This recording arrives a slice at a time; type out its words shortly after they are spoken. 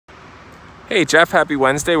Hey Jeff, happy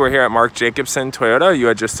Wednesday. We're here at Mark Jacobson Toyota. You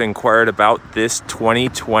had just inquired about this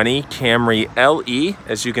 2020 Camry LE.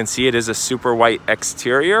 As you can see, it is a super white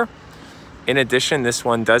exterior. In addition, this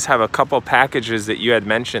one does have a couple packages that you had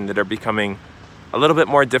mentioned that are becoming a little bit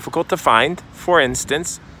more difficult to find. For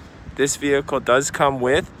instance, this vehicle does come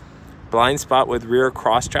with blind spot with rear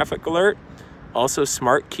cross traffic alert, also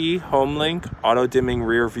smart key, home link, auto dimming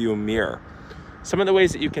rear view mirror. Some of the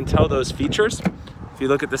ways that you can tell those features: if you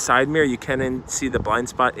look at the side mirror, you can see the blind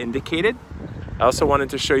spot indicated. I also wanted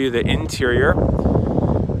to show you the interior,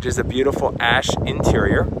 which is a beautiful ash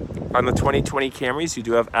interior. On the 2020 Camrys, you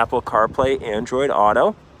do have Apple CarPlay, Android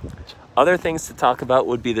Auto. Other things to talk about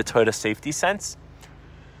would be the Toyota Safety Sense.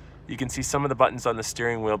 You can see some of the buttons on the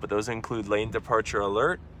steering wheel, but those include lane departure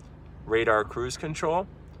alert, radar cruise control,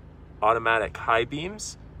 automatic high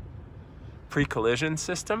beams, pre-collision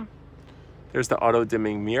system. There's the auto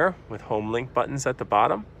dimming mirror with home link buttons at the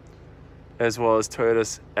bottom, as well as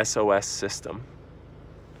Toyota's SOS system.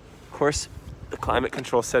 Of course, the climate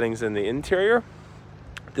control settings in the interior.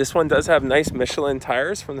 This one does have nice Michelin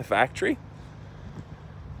tires from the factory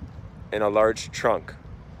and a large trunk.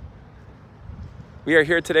 We are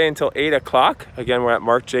here today until 8 o'clock. Again, we're at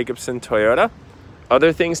Mark Jacobson Toyota.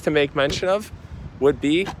 Other things to make mention of would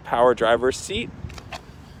be power driver's seat,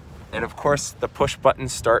 and of course the push button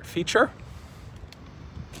start feature.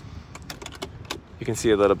 You can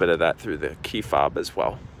see a little bit of that through the key fob as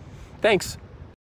well. Thanks.